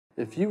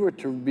If you were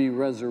to be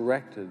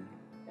resurrected,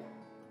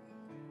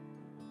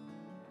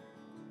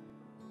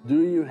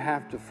 do you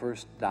have to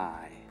first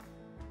die?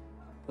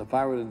 If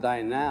I were to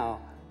die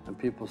now and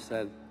people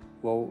said,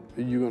 well,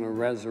 are you going to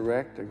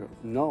resurrect? I go,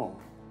 no.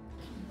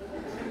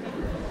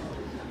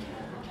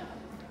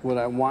 Would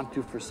I want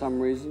to for some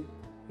reason?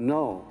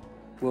 No.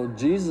 Well,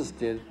 Jesus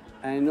did,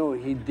 and I know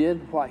he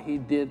did what he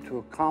did to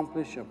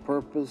accomplish a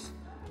purpose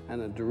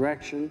and a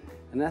direction,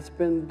 and that's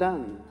been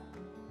done.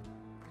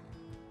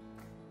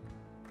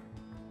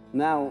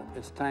 Now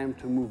it's time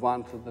to move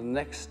on to the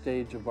next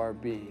stage of our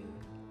being.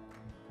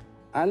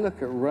 I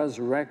look at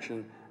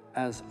resurrection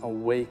as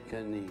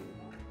awakening.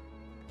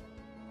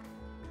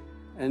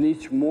 And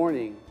each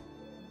morning,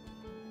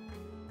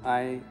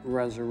 I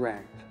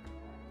resurrect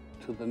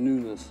to the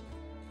newness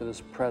that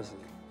is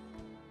present.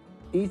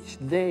 Each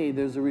day,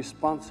 there's a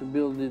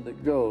responsibility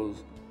that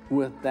goes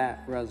with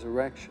that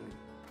resurrection.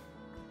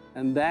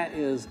 And that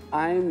is,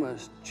 I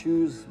must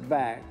choose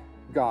back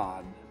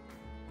God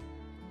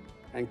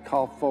and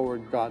call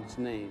forward God's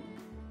name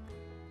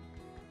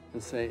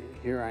and say,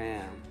 here I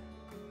am.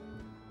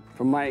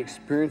 From my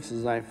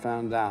experiences, I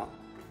found out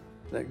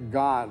that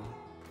God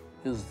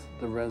is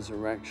the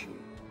resurrection.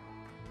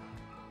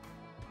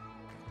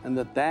 And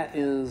that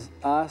is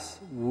us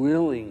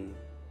willing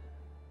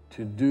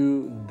to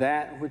do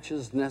that which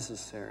is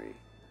necessary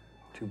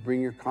to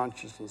bring your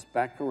consciousness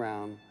back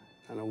around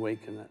and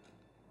awaken it.